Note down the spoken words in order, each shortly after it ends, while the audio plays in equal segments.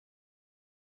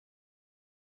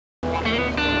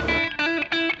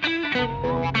Jeg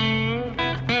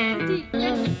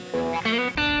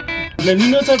bliver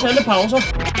lige nødt til at tage lidt pauser.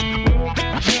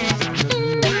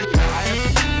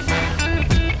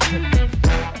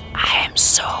 I am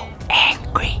so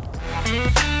angry.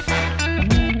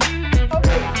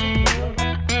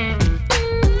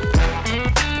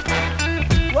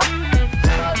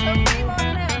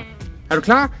 Er du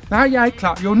klar? Nej, jeg er ikke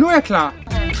klar. Jo, nu er jeg klar.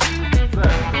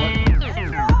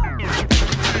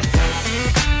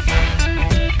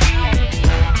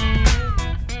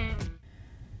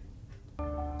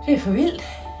 Det er for vildt.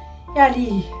 Jeg er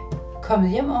lige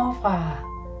kommet hjem over fra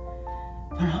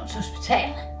Bornholms Hospital.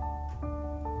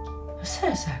 Og så er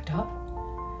jeg sagt op.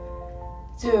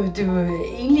 Det var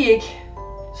egentlig ikke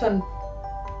sådan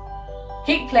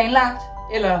helt planlagt.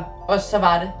 Eller også så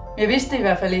var det. Men jeg vidste det i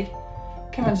hvert fald ikke,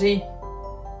 kan man sige.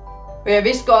 Og jeg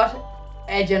vidste godt,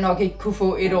 at jeg nok ikke kunne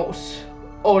få et års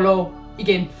orlov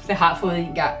igen. Det har jeg fået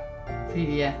en gang. Fordi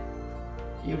vi er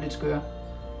jo lidt skøre.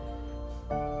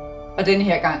 Og denne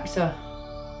her gang, så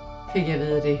fik jeg at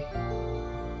vide, at det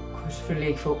kunne jeg selvfølgelig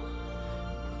ikke få.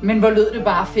 Men hvor lød det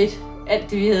bare fedt, alt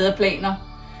det vi havde af planer.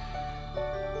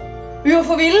 Vi var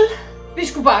for vilde. Vi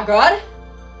skulle bare gøre det.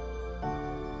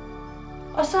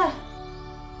 Og så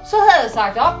havde jeg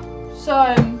sagt op, så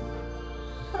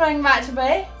var der ingen vej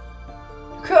tilbage.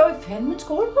 Nu kører vi fandme en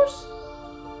skolebus.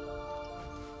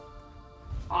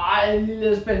 Ej, det er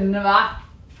lidt spændende, hva'?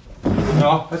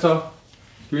 Nå, hvad så?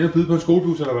 Skal vi ind og byde på en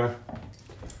skolebus, eller hvad?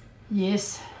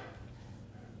 Yes.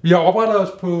 Vi har oprettet os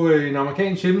på en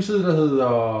amerikansk hjemmeside, der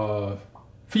hedder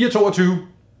 422,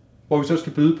 hvor vi så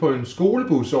skal byde på en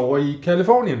skolebus over i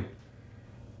Californien.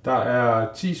 Der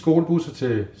er 10 skolebusser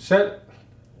til salg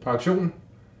på auktionen,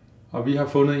 og vi har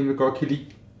fundet en, vi godt kan lide.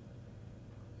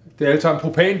 Det er alle sammen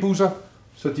propanbusser,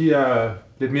 så de er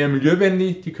lidt mere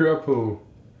miljøvenlige. De kører på,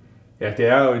 ja, det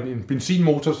er jo en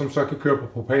benzinmotor, som så kan køre på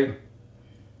propan.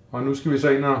 Og nu skal vi så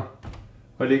ind og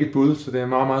lægge et bud, så det er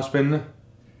meget, meget spændende.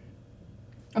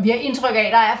 Og vi har indtryk af,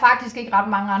 at der er faktisk ikke ret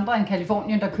mange andre end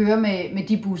Californien, der kører med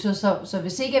de busser. Så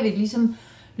hvis ikke vi ligesom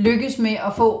lykkes med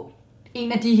at få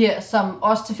en af de her, som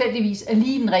også tilfældigvis er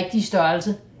lige den rigtige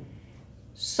størrelse,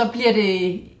 så bliver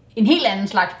det en helt anden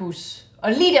slags bus.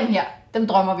 Og lige dem her, dem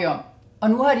drømmer vi om. Og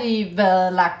nu har de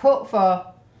været lagt på for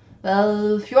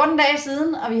 14 dage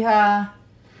siden, og vi er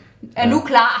nu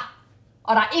klar.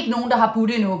 Og der er ikke nogen, der har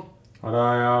budt endnu. Og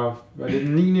der er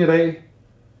den 9. dag,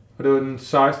 og det var den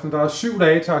 16. Der er 7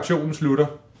 dage til auktionen slutter.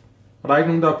 Og der er ikke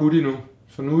nogen, der har budt endnu.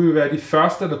 Så nu vil vi være de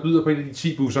første, der byder på en af de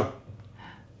 10 busser.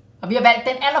 Og vi har valgt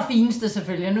den allerfineste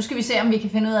selvfølgelig. Nu skal vi se, om vi kan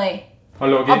finde ud af og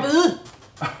logge ind. byde.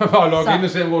 Og logge ind og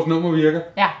se, om vores nummer virker.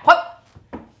 Ja, prøv.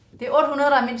 Det er 800,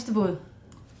 der er mindste bud.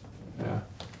 Ja.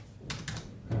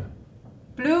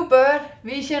 Bluebird,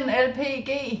 Vision, LPG,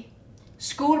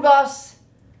 skolebus.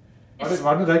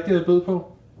 Var det rigtigt, jeg bød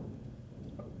på?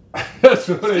 Jeg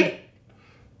så det ikke.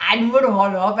 Ej, nu må du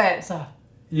holde op, altså.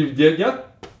 Jeg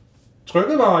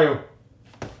trykkede bare jo.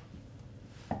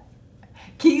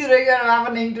 Kiggede du ikke, hvad det var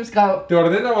for en, du skrev? Det var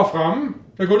da den, der var fremme.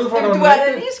 Jeg går ud fra, Jamen, du har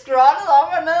da lige scrollet op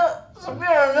og ned. Så bliver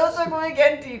du nødt til at gå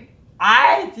igen, din...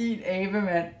 Ej, din abe,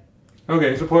 mand.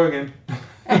 Okay, så prøver jeg igen.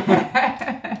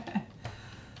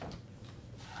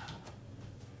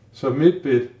 Submit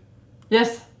bid.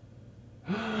 Yes.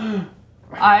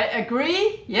 I agree.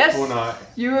 Yes. Nej.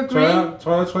 You agree.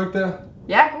 Tror jeg tryk der?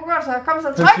 Ja, godt så. Kom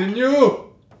så, tryk. Continue.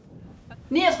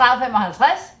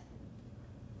 39,55.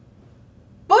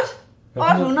 But.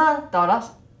 $800.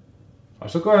 Og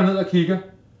så går jeg ned og kigger.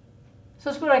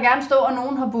 Så skulle der gerne stå, at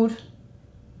nogen har budt.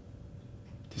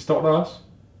 Det står der også.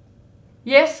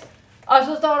 Yes. Og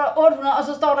så står der 800, og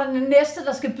så står der den næste,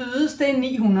 der skal bydes, det er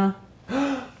 900.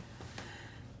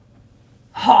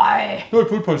 Høj. Nu er jeg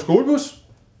budt på en skolebus.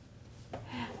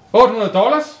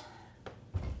 $800.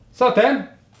 Sådan.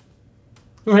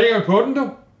 Nu hænger vi på den, du.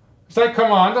 Hvis der ikke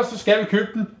kommer andre, så skal vi købe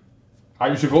den. Ej,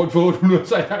 hvis vi får den for 800,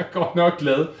 så er jeg godt nok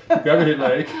glad. Det gør vi heller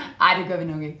ikke. Ej, det gør vi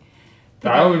nok ikke.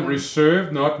 Der er jo en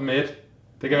reserve not met.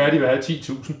 Det kan være, at de vil have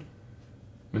 10.000.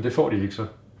 Men det får de ikke så.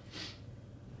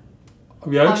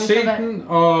 Og vi har jo ikke set den,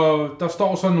 og der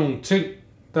står så nogle ting.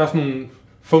 Der er sådan nogle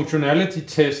functionality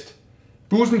test.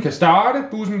 Bussen kan starte,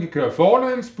 bussen kan køre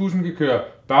forlæns, bussen kan køre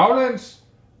baglæns,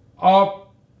 og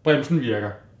bremsen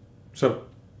virker. Så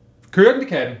kører den, det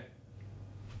kan den.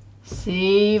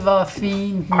 Se, hvor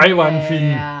fin den Ej, hvor er den fin.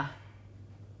 er.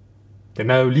 Den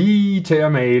er jo lige til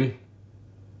at male.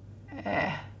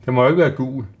 Ja. Den må jo ikke være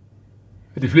gul.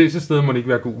 De fleste steder må den ikke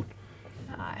være gul.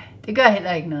 Nej, det gør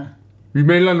heller ikke noget. Vi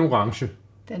maler en orange.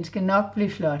 Den skal nok blive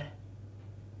flot.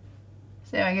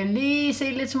 Så man kan lige se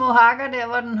lidt små hakker der,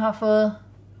 hvor den har fået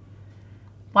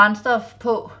brændstof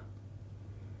på.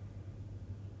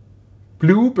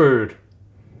 Bluebird.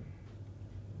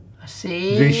 Og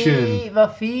se, Vision.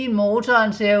 hvor fin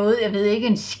motoren ser ud. Jeg ved ikke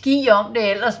en ski om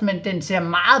det ellers, men den ser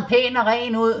meget pæn og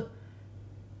ren ud.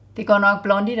 Det går nok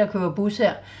Blondie, der køber bus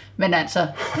her. Men altså,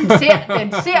 den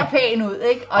ser pæn ud,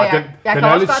 ikke? Og jeg den kan er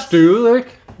også lidt godt, støvet, ikke?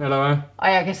 Eller hvad?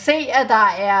 og jeg kan se, at der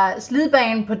er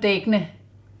slidbane på dækkene.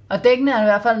 Og dækkene er i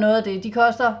hvert fald noget af det. De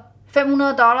koster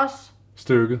 $500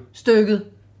 stykket.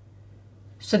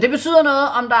 Så det betyder noget,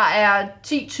 om der er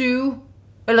 10, 20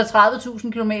 eller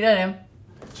 30.000 kilometer af dem.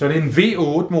 Så det er en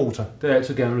V8-motor, det jeg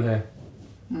altid gerne vil have.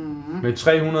 Med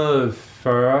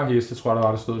 340 heste, tror jeg,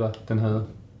 der stod der, den havde.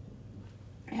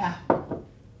 Ja.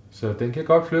 Så den kan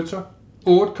godt flytte sig.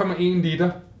 8,1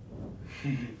 liter.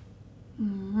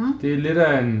 Det er lidt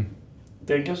af en...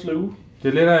 Den kan sluge. Det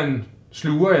er lidt af en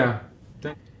sluger, ja.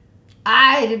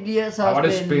 Ej, det bliver så spændende. Var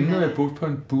det spændende. spændende at bo på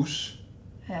en bus.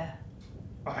 Ja.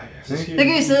 Så Det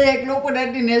kan vi sidde og glo på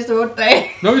den de næste 8 dage.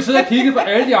 Når vi sidder og kigger på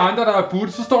alle de andre, der er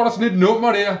budt, så står der sådan et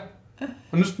nummer der.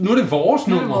 Og nu er det vores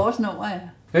nummer. Nu er det vores nummer,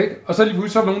 ja. Ikke? Og så lige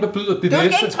pludselig så er der nogen, der byder det Du skal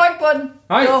næste. ikke trykke på den.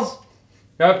 Nej. Jo.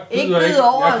 Jeg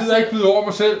gider ikke byde over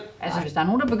mig selv. Altså, hvis der er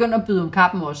nogen, der begynder at byde om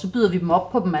kappen også, så byder vi dem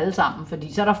op på dem alle sammen.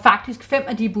 Fordi så er der faktisk 5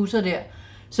 af de busser der,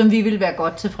 som vi vil være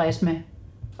godt tilfreds med.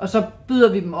 Og så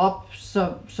byder vi dem op,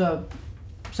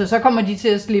 så kommer de til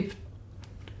at slippe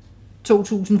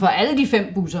 2.000 for alle de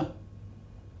 5 busser.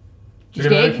 De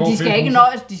skal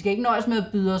ikke nøjes med at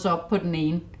byde os op på den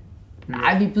ene.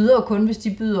 Nej, vi byder jo kun, hvis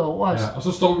de byder over os. Ja, og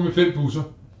så står vi med 5 busser.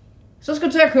 Så skal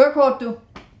du til at kørekort, du.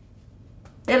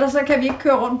 Ellers så kan vi ikke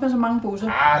køre rundt med så mange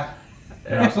busser.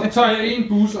 Ja, så tager jeg en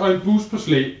bus og en bus på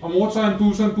slæb. Og mor tager en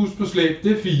bus og en bus på slæb.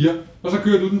 Det er 4. Og så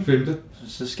kører du den 5.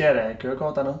 Så skal jeg da have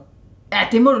kørekort dernede. Ja,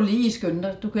 det må du lige skynde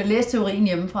dig. Du kan læse teorien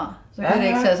hjemmefra. Så kan det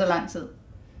ikke tage så lang tid.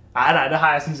 Nej, det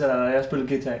har jeg sådan set, at jeg har spillet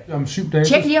guitar. Om 7 dage.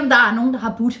 Tjek lige, om der er nogen, der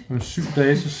har budt. Om 7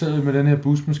 dage, så sidder vi med den her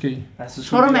bus måske. Ja, så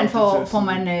Tror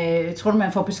du,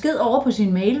 man får besked over på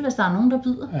sin mail, hvis der er nogen, der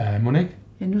byder? Ja, må ikke?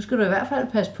 Ja, nu skal du i hvert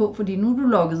fald passe på, fordi nu er du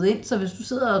logget ind, så hvis du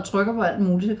sidder og trykker på alt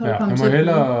muligt, så kan du komme til jeg må at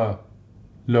byde. hellere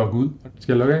logge ud.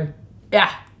 Skal jeg logge af? Ja.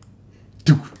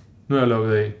 Nu er jeg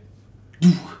logget af.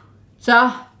 Så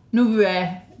nu er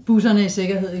busserne i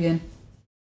sikkerhed igen.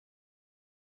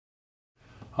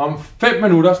 Om 5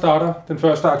 minutter starter den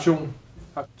første aktion.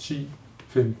 10,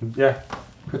 15, ja,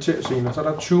 kvarter senere. Så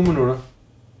er der 20 minutter.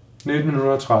 19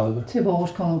 minutter og 30. Til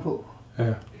vores kommer på.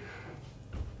 Ja.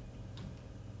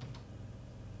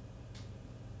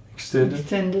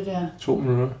 Extended, ja. 2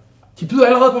 minutter. De byder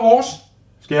allerede på vores.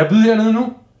 Skal jeg byde hernede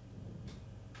nu?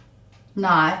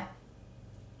 Nej.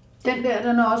 Den der,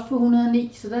 den er også på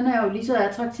 109, så den er jo lige så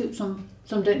attraktiv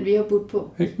som den, vi har budt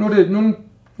på. Nu er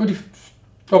de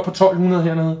oppe på 1200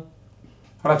 hernede.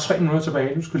 Og der er 3 minutter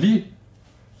tilbage. Du skal lige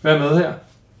være med her.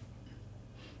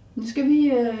 Nu skal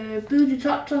vi byde de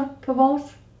 12 så på vores.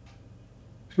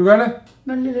 Skal vi gøre det?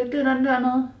 Men lidt, det er den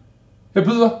dernede. Jeg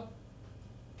byder.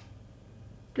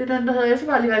 Det er den, der hedder, jeg skal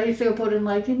bare lige være helt sikker på, at det er den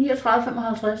rigtige.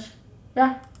 39,55.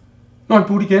 Ja. Nu er han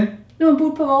budt igen. Nu er han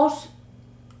budt på vores.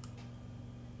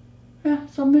 Ja,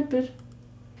 så mit bid.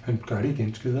 Han gør det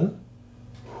igen, skal jeg ved.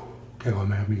 Kan jeg godt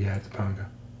mærke, at mit hjerte banker.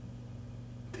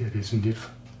 Det er sådan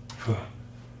lidt for...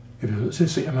 Jeg bliver nødt til at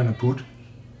se, om han har budt.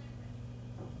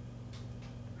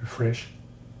 Refresh.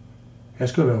 Jeg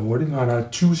skal jo være hurtig, når der er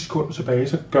 20 sekunder tilbage,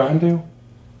 så gør han det jo.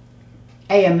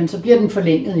 Ja, men så bliver den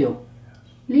forlænget jo.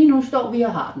 Lige nu står vi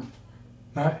og har den.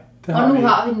 Nej, det har og nu vi ikke.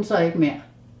 har vi den så ikke mere.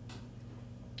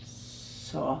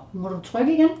 Så må du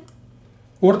trykke igen.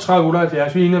 38,78. Vi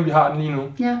er enige, om vi har den lige nu.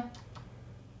 Ja.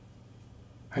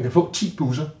 Han kan få 10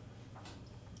 busser.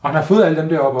 Og han har fået alle dem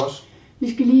deroppe også.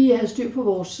 Vi skal lige have styr på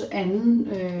vores anden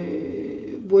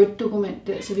Word-dokument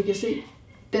der, så vi kan se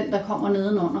den, der kommer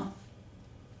nedenunder.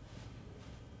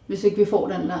 Hvis ikke vi får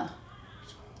den der,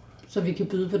 så vi kan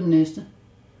byde på den næste.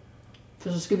 For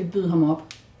så skal vi byde ham op.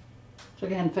 Så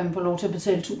kan han fandme få lov til at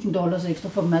betale $1.000 ekstra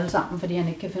for dem alle sammen, fordi han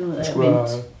ikke kan finde ud af at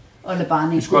vente. Og lade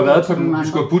barnet Vi skulle have været på den, vi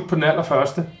skulle have budt på den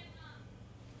allerførste.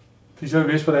 Fordi så har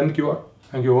vi vidst, hvordan det gjorde.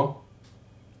 Han gjorde.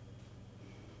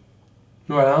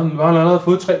 Nu har han allerede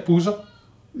fået 3 busser.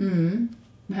 Men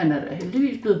han er da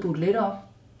heldigvis blevet budt lidt op.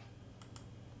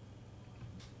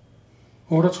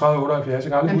 38,78. Jeg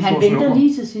kan aldrig Jamen, huske han vores venter nummer.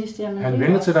 lige til sidst. Jamen, Han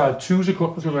venter til der er 20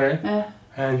 sekunder tilbage. Ja.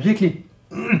 Han er virkelig...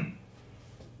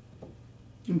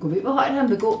 Men gå ved, hvor højt han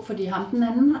vil gå, fordi ham den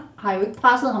anden har jo ikke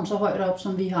presset ham så højt op,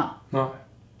 som vi har. Nej.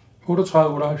 38,78.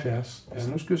 Ja,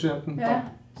 nu skal vi se, om den... Ja,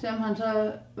 se om han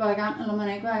så var i gang, eller om han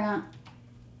ikke var i gang.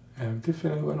 Ja, det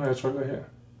finder jeg ud af, når jeg trykker her.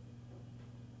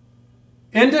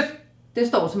 Endet! Det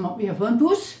står som om, vi har fået en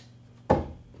bus.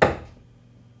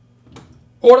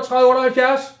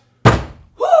 38,78.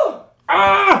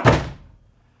 Ah!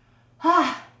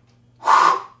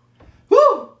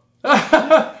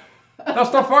 Der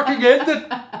står fucking endet.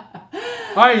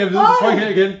 Ej, jeg ved, du trykker her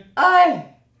igen. Ej.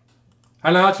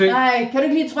 Han har ting. Nej, kan du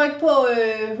ikke lige trykke på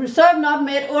reserve not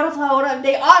med et 38.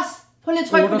 Det er os. Prøv lige at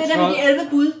trykke på det der med de 11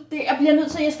 bud. Jeg bliver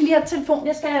nødt til, jeg skal lige have telefon.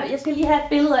 Jeg skal lige have et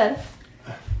billede af det.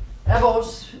 Af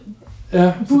vores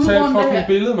så tag et fucking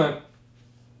billede, mand.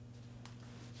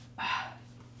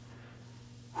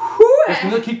 Jeg skal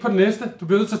ned og kigge på den næste. Du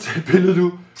bliver nødt til at tage et billede,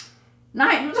 du.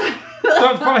 Nej, nu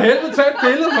Så for helvede, tag et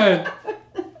billede, mand.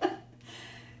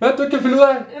 Hvad du kan finde ud af?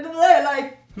 Ja, det ved jeg heller ikke.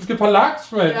 Du skal på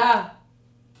laks, mand. Ja.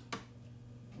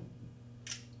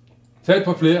 Tag et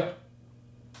par flere.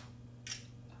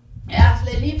 Ja,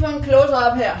 så lad lige få en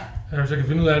close-up her. Ja, hvis jeg kan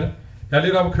finde ud af det. Jeg er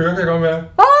lidt oppe at køre, kan jeg godt være.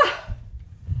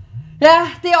 Ja,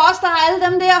 det er os, der har alle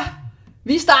dem der.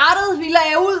 Vi startede, vi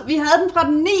lagde ud. Vi havde den fra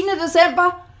den 9. december.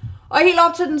 Og helt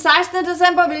op til den 16.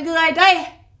 december, hvilket er i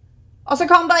dag. Og så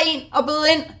kom der en og bød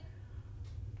ind.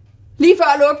 Lige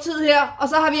før lugtid her. Og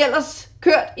så har vi ellers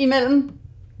kørt imellem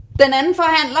den anden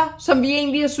forhandler, som vi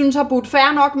egentlig synes har budt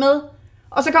fair nok med.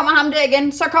 Og så kommer ham der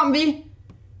igen. Så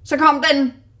kom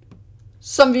den,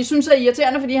 som vi synes er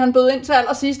irriterende, fordi han bød ind til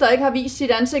allersidst og ikke har vist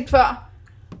sit ansigt før.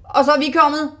 Og så er vi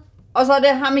kommet. Og så er det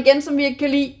ham igen, som vi ikke kan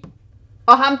lide.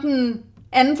 Og ham, den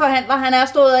anden forhandler, han er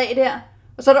stået af der.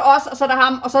 Og så er det os, og så er det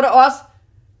ham, og så er det os.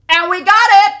 And we got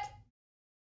it!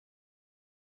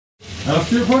 Er der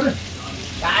styr på det?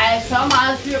 Der er så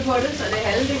meget styr på det, så det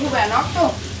halve, det kunne være nok på.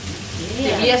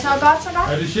 Det bliver så godt, så godt.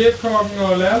 Er det chefkokken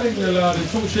og lærlingen, eller er det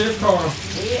 2 chefkokker?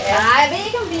 Nej, jeg ved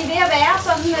ikke, om vi er ved at være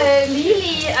sådan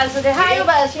lige. Altså, det har jo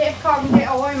været chefkokken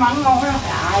derovre i mange år.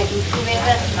 Nej, du skulle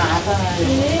være smartere.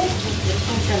 Det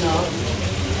synes jeg nok.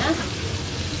 Ja.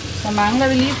 Så mangler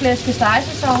vi lige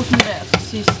flæskestegsesaucen der til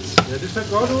sidst. Ja, det ser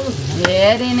godt ud. Ja,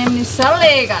 det er nemlig så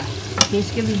lækkert. Det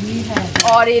skal vi lige have.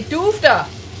 Og det dufter.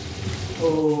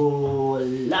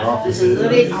 Det sidder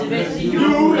vi til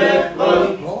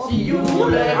julebrød, til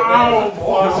julebrød,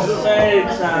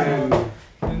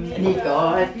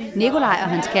 Nikolaj og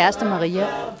hans kæreste Maria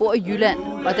bor i Jylland,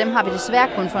 og dem har vi desværre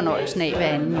kun fornøjelsen af hver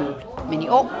anden jul. Men i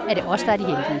år er det os, der er de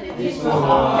heldige. Hey,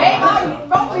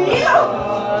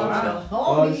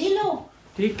 hvor Lilo?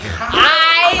 Det er kraft.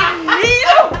 Ej,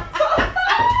 Lilo!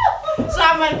 Så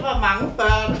har man for mange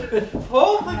børn.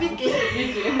 Håber vi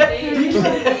glemmer det.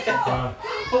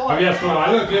 Og jeg skulle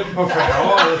aldrig glemme på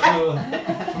færger eller sådan noget,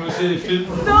 som man ser i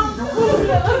film.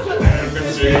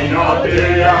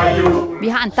 Vi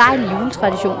har en dejlig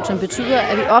juletradition, som betyder,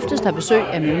 at vi oftest har besøg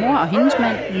af min mor og hendes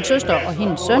mand, min søster og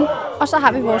hendes søn, og så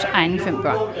har vi vores egne 5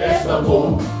 børn.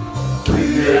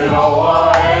 Byen over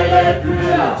alle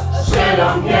byer,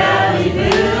 selvom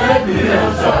kærligheden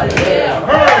byer, så er det her.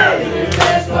 Hey, det er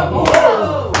Vesterbro,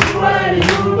 nu er det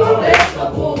jul på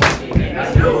Vesterbro. Vi kender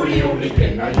juli,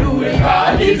 kender juli,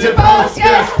 bare lige til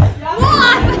påske.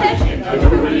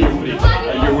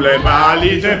 Julen bare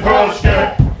lige til påske.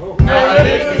 Nej,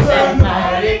 det er ikke sandt,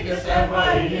 nej, det er ikke sandt, for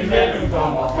indimellem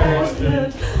kommer påske.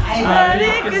 Nej, det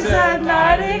er ikke sandt,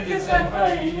 nej, det er ikke sandt, for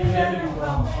indimellem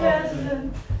kommer påske.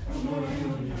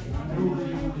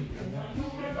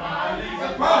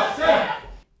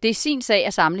 Det er sin sag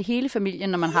at samle hele familien,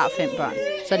 når man har 5 børn.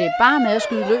 Så det er bare med at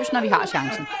skyde løs, når vi har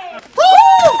chancen.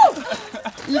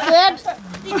 Igen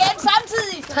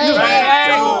samtidig. 3,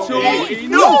 2, 1,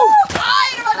 nu! Ej,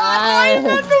 det var godt. Nu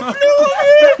flyver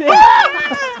vi.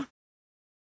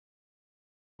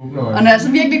 Og når jeg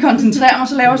så virkelig koncentrerer mig,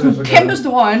 så laver jeg sådan nogle kæmpe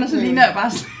store øjne, og så ligner jeg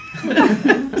bare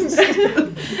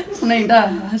sådan en, der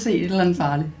har set et eller andet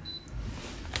farligt.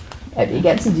 Ja, det er ikke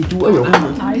altid, de dur jo.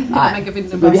 Nej, man kan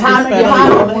finde dem. Men vi har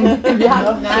nogle. Nej,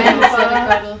 det ser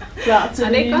godt ud. Klar til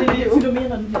det ikke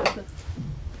godt?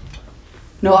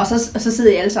 Nå, og så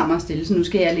sidder I alle sammen og stille, så nu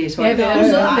skal jeg læse højt. Ja, du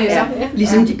sidder og læser.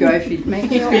 Ligesom de gør i film, ikke?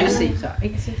 Det skal vi se så,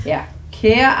 ikke? Ja.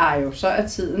 Kære Ayoe, så er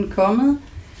tiden kommet,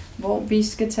 hvor vi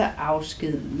skal tage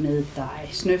afsked med dig.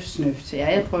 Snøf, snøf til jer.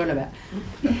 Jeg prøver at lade være.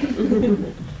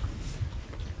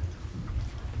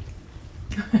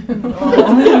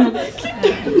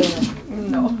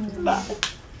 Nå.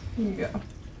 Ja.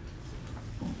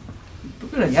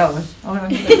 Begynder jeg også.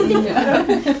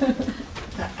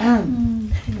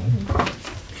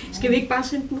 Skal vi ikke bare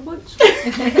sende den rundt? Så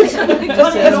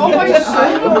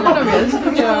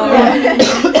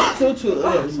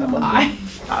tuder vi alle sammen. Nej.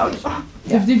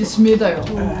 Det er fordi, det smitter jo.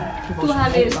 Du har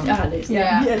læst. Jeg har læst.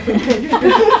 Ja.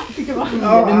 Det kan bare. Det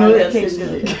er noget, jeg kan læse.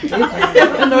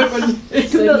 Jeg nåede kun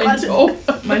læse min tog.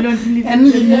 Må jeg låne den lige anden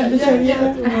linje?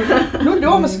 Nu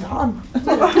løber med skræden.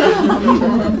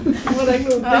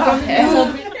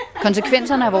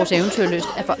 Konsekvenserne af vores eventyrlyst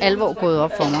er for alvor gået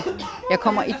op for mig. Jeg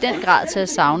kommer i den grad til at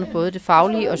savne både det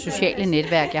faglige og sociale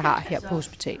netværk, jeg har her på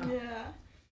hospitalet.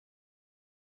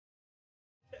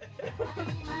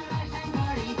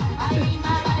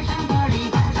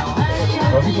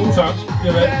 Også en god sang.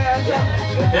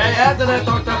 Ja, den er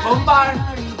Dr. Bombay.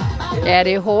 Ja,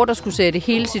 det er hårdt at skulle sætte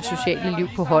hele sit sociale liv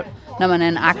på hold, når man er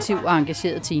en aktiv og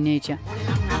engageret teenager.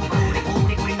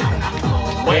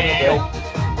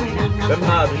 Hvem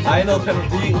har vi? Ej, noget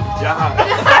panodil. Jeg har.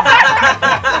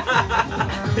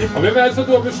 Og hvem er altså,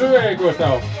 du har besøg af,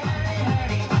 Gustav?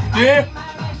 Det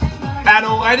er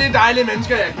nogle rigtig dejlige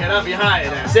mennesker, jeg kender. Vi har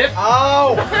en Sef.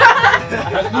 Au!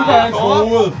 Altså, nu var han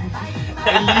troet.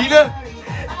 En Lille.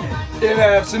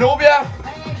 En Zenobia.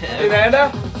 En Anna.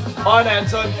 Og en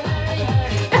Anton.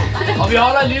 Og vi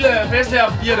holder en lille fest her,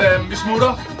 fordi vi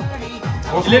smutter.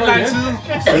 I lidt lang tid.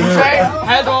 I USA,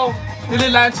 halvt år. Det er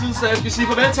lidt lang tid, så jeg skal sige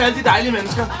farvel til alle de dejlige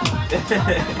mennesker.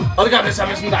 Og det gør vi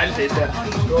sammen med sådan en dejlig fest her.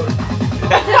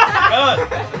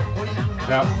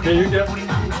 Ja, det er hyggeligt.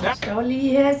 Jeg står lige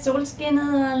her i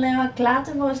solskinnet og laver klar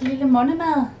til vores lille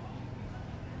månemad.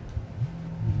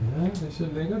 Ja, det ser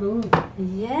lækkert ud.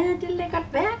 Ja, det er lækkert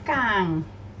hver gang.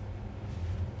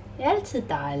 Det er altid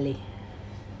dejligt.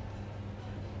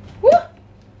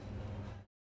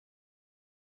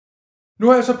 Nu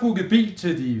har jeg så booket bil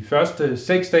til de første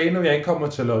 6 dage, når vi ankommer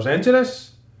til Los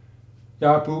Angeles. Jeg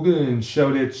har booket en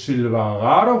Chevrolet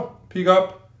Silverado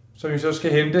pickup, som vi så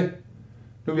skal hente,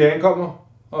 når vi ankommer.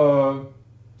 Og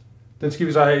den skal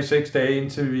vi så have i 6 dage,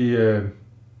 indtil vi er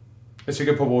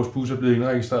sikre på, at vores bus er blevet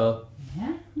indregistreret. Ja,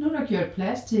 nu er der gjort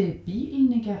plads til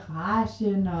bilen i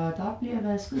garagen, og der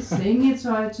bliver vasket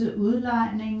sengetøj til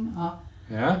udlejning, og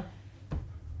Ja.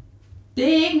 det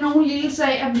er ikke nogen lille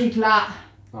sag at blive klar.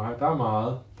 Nej, der er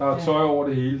meget. Der er tøj over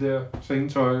det hele der.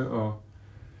 Sengetøj og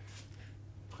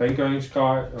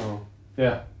rengøringsgrej og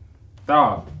ja.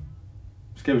 Der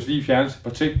skal vi lige fjerne et par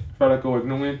ting, før der går ikke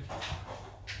nogen ind.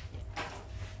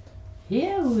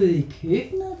 Herude i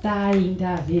køkkenet, der er en, der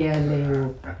er ved at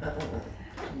lave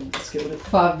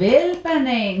farvel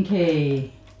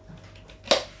banankage.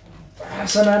 Ja,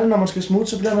 sådan er det, når man skal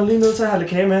smutte, så bliver man lige nødt til at have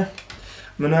lidt kage med.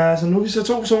 Men altså, nu er vi så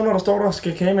 2 personer, der står der og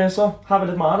skal kage med, så har vi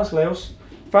lidt meget, der skal laves.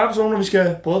 40 personer, vi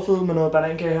skal brødføde med noget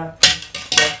banankage her.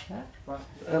 Ja.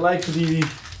 Eller ikke, fordi vi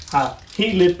har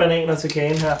helt lidt bananer til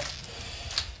kagen her.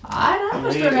 Ej, der er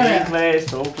et stykker der. 1 glas,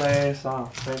 2 glas, 3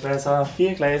 glas,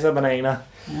 4 glas af bananer.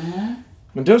 Ja.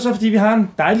 Men det er jo så, fordi vi har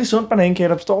en dejlig sund banankage,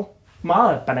 der består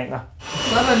meget af bananer.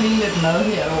 Så er der lige lidt mad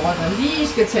herovre, der lige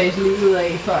skal tages livet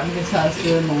af, før vi tager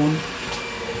afsted i morgen.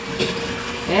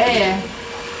 Ja.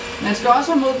 Man skal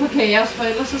også have mod på kaos, for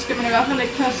ellers så skal man i hvert fald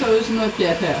ikke kaste sig ud til noget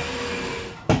pjat her.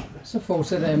 Så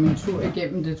fortsætter jeg min tur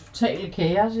igennem det totale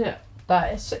kaos her. Der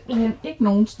er simpelthen ikke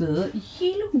nogen steder i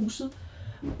hele huset,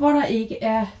 hvor der ikke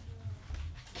er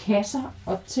kasser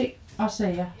og ting og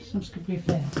sager, som skal blive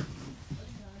færdige.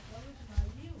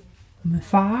 Med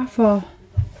fare for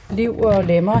liv og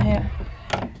lemmer her,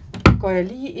 går jeg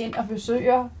lige ind og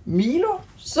besøger Milo,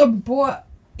 som bor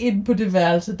inde på det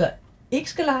værelse, der ikke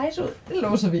skal lejes ud. Det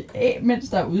låser vi af, mens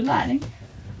der er udlejning.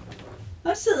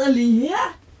 Og sidder lige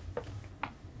her.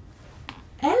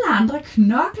 Alle andre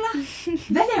knokler.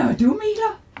 Hvad laver du,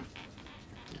 Milo?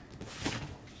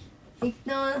 Ikke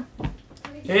noget.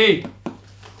 Hey!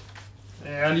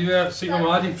 Jeg er lige ved at se, hvor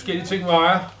meget de forskellige ting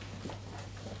vejer.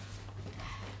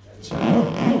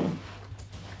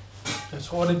 Jeg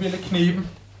tror, det bliver lidt knepen.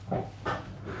 Nu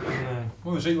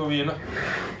må vi se, hvor vi ender.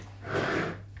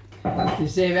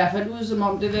 Det ser i hvert fald ud som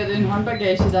om det der er en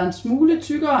håndbagage, der er en smule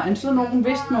tykkere end sådan nogen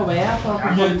vist må være. For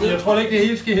Jeg tror ikke, det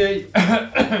hele skal her i.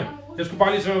 Jeg skulle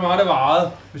bare lige se, hvor meget det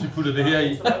varede, hvis vi puttede det her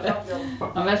i.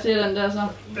 Og hvad siger den der så?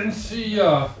 Den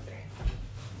siger...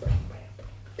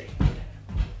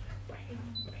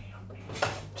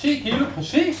 10 kilo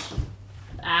præcis.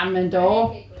 Ja, men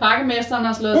dog. Pakkemesteren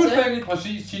har slået til. Fuldstændig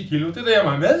præcis 10 kilo. Det er det,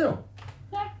 jeg var med jo.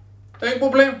 Ja. Det er ikke et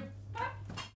problem.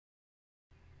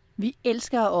 Vi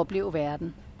elsker at opleve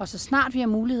verden, og så snart vi har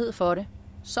mulighed for det,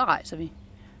 så rejser vi.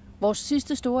 Vores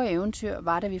sidste store eventyr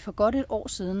var, da vi for godt et år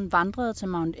siden vandrede til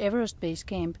Mount Everest Base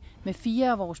Camp med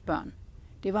 4 af vores børn.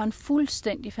 Det var en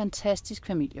fuldstændig fantastisk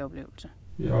familieoplevelse.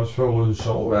 Vi har også fået ryddet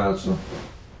soveværelser.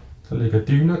 Der ligger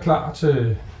dyner klar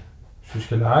til, hvis vi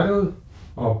skal lege det ud.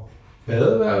 Og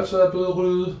badeværelset er blevet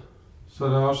ryddet, så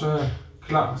der også er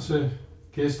klar til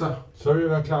gæster. Så vil vi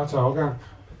være klar til afgang.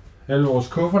 Alle vores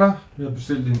kufferter. Vi har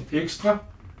bestilt en ekstra,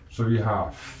 så vi har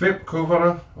 5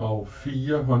 kufferter og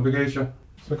 4 håndbagager.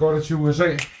 Så går det til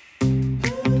USA.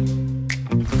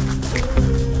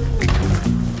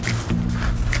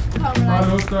 Bare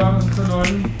luk døren, så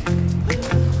nøglen.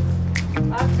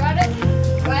 I've got it.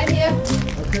 Right here.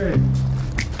 Okay.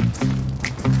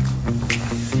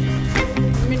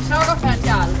 Min sokker fandt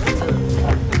jeg aldrig.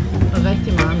 Og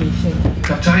rigtig meget milkshake.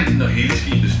 Kaptajnen og hele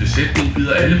skibets besætning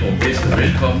byder alle vores gæster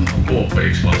velkommen ombord på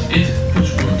Express 1 på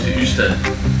turen til Ystad.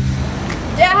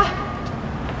 Ja,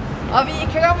 og vi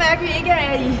kan godt mærke, at vi ikke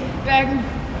er i hverken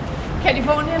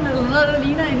Californien eller noget, der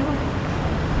ligner endnu.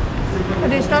 Og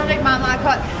det er stadigvæk meget, meget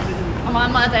koldt og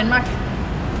meget, meget Danmark.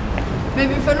 Men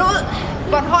vi forlod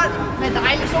Bornholm med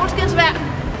dejligt solskinsvejr.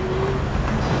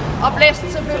 Og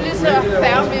blæsten selvfølgelig, så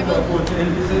færgen vippede.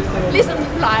 Ligesom den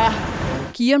plejer.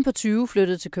 Kieren på 20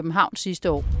 flyttede til København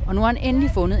sidste år, og nu har han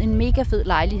endelig fundet en mega fed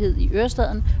lejlighed i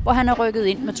Ørestaden, hvor han er rykket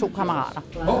ind med 2 kammerater.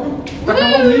 Der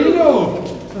kommer Milo!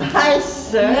 Hej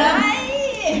så!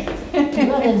 Nej!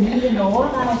 Det var da lige en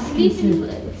overraskelse.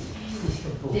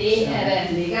 Det er da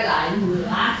en lækker lejlighed,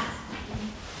 hva'?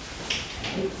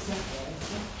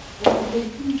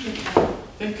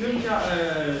 Den købte jeg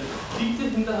af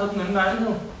Digte, hende der havde den anden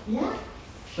lejlighed. Ja.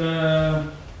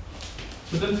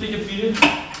 Så den fik jeg billigt.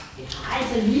 Det har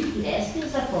altså lige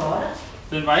flasket sig for dig.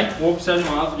 Den var ikke brugt særlig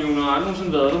meget, fordi hun har aldrig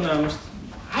nogensinde været der nærmest.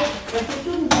 Ej, hvad fik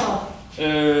du den for?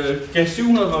 Gav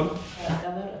 700 for den. Ja,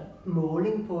 der var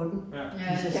måling på den.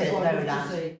 Ja. Så selv der jo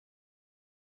langt.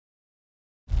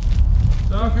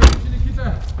 Så køber vi til Nikita.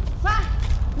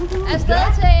 Afsted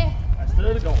til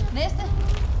Afsted det går. næste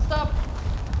stop.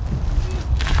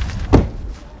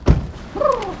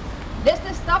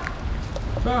 Næste stop.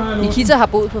 Nikita har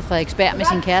boet på Frederiksberg med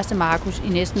sin kæreste Markus i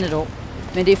næsten et år.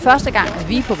 Men det er første gang, at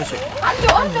vi er på besøg.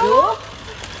 Hallo?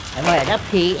 Hvor er der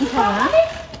pænt her?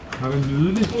 Har vi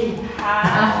nydeligt?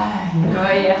 Nå,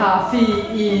 jeg har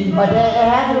fint. Hvordan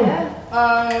er du?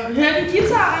 Og hørte I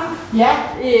guitaren? Ja.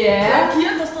 Ja.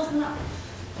 Kieren, der står sådan her.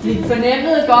 Vi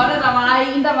fornemmede godt, at der var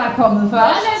en, der var kommet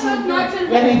først.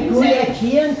 Jamen gud, er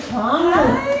Kieren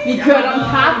kommet? Vi kørte om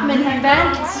kap, men han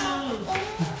vandt.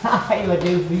 Ej, hvor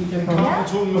det jo fint at komme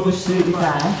på besøg i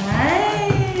dig.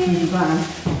 Hej.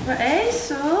 Hvor er I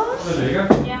så? Det er lækkert.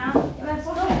 Ja. Hvad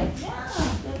tror du?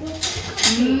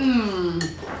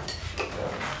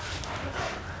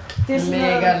 Det er sådan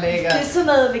noget, Lækker. det er sådan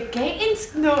noget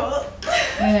vegansk noget.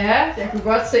 Ja, jeg kunne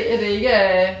godt se, at det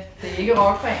ikke er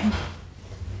rockfan.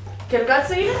 Kan du godt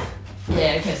se det?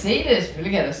 Ja, jeg kan se det.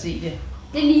 Selvfølgelig kan jeg da se det.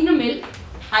 Det ligner mælk.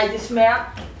 Ej,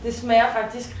 det smager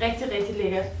faktisk rigtig, rigtig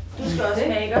lækkert. Du skal også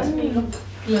smage, ikke også, Milo?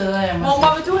 Glæder jeg mig.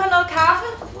 Mormor, vil du have noget kaffe?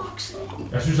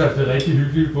 Jeg synes, at det er rigtig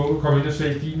hyggeligt at komme ind og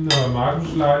se din og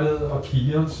Markus' lejlighed og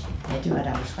Kierens. Ja, det var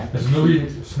da også rigtigt. Altså nu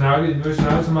har vi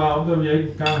snakket så meget om det, og vi har ikke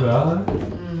engang været her.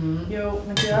 Jo,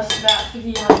 men det er også svært,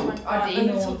 fordi jeg har så mange Og det er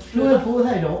nogle Du har boet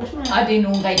her i år, Og det er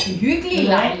nogle rigtig hyggelige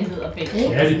lejligheder, begge.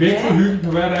 Ja, de er begge så hyggelige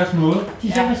på hver deres måde. De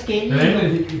er så forskellige. Den anden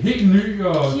er helt ny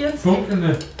og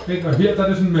funklende, ikke? Og her der er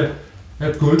det sådan med,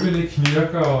 at gulvene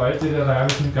knirker og alt det der er ved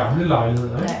sådan gamle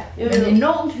lejligheder. Ikke? Men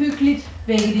enormt hyggeligt,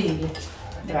 begge dele.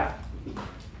 Ja.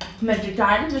 Men det er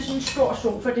dejligt med sådan en stor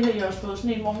sofa, det har jeg også fået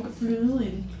sådan en, hvor man kan flyde i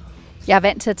den. Jeg er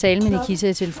vant til at tale med Nikita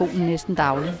i telefonen næsten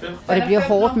dagligt, og det bliver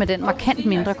hårdt med den markant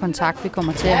mindre kontakt, vi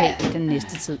kommer til at have i den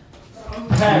næste tid.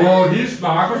 Du må hilse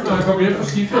Markus, når han kommer hjem fra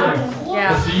skiferie,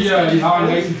 og sige, at I har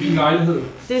en rigtig fin lejlighed.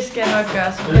 Det skal jeg nok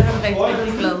gøre, så bliver han rigtig,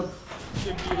 rigtig glad.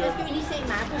 Jeg skal lige se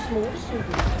Markus'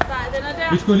 motorcykel.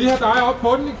 Vi skulle lige have dig op på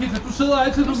den, Nikita. Du sidder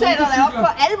altid på Du sætter dig op på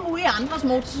alle mulige andres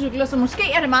motorcykler, så måske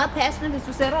er det meget passende, hvis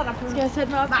du sætter dig på. Skal jeg sætte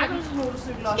mig op på Markus'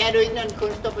 motorcykel også? Skal du ikke, når den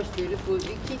kun står på støttefod?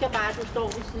 Vi kigger bare, at du står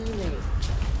ved siden af.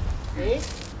 Okay?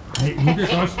 Nej, nu kan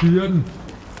jeg godt styre den.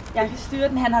 Jeg kan styre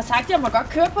den. Han har sagt, at jeg må godt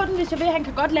køre på den, hvis jeg vil. Han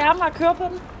kan godt lære mig at køre på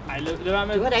den. Ej, lad være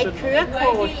med. Du har da ikke Du har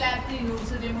kørekort. ikke helt lært det endnu,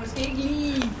 så det er måske ikke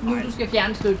lige nu, du skal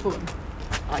fjerne støtfoden.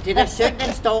 Og det er da synd,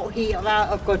 den står her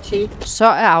og går til. Så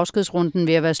er afskedsrunden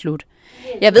ved at være slut.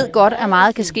 Jeg ved godt, at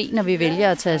meget kan ske, når vi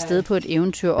vælger at tage afsted på et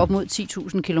eventyr op mod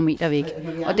 10.000 kilometer væk.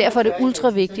 Og derfor er det ultra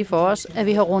vigtigt for os, at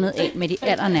vi har rundet af med de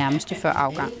allernærmeste før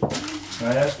afgang. Ja,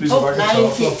 jeg spiser bare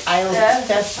kartofler. Ej,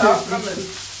 der er sødt.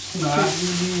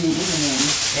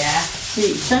 Ja,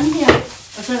 Se, sådan her.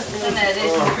 Og så, sådan er det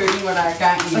i køkken, hvor der er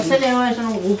gang i. og så laver jeg sådan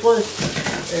nogle rugbrød.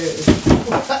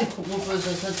 Rugbrød,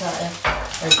 så tager jeg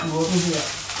agurken her.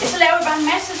 Ja, så laver vi bare en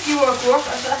masse skiver og gurk,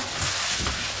 og så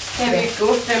kan vi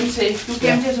guffe dem til. Du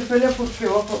glemte jeg selvfølgelig at putte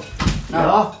peber på. Nå.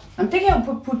 Jamen, det kan jeg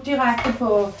jo putte direkte på.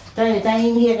 Der er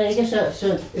en her, der ikke er så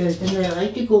den er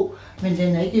rigtig god, men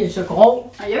den er ikke så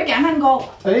grov. Og jeg vil gerne have en grov.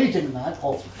 Den er meget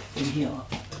grov, den her.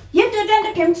 Jamen, det er den,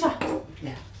 der gemte sig. Ja.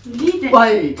 Lige den.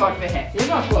 Øj. Godt vil have. Det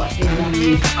var godt. Det er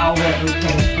lige afhørt, du kan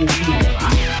bruge den her,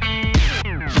 hva'?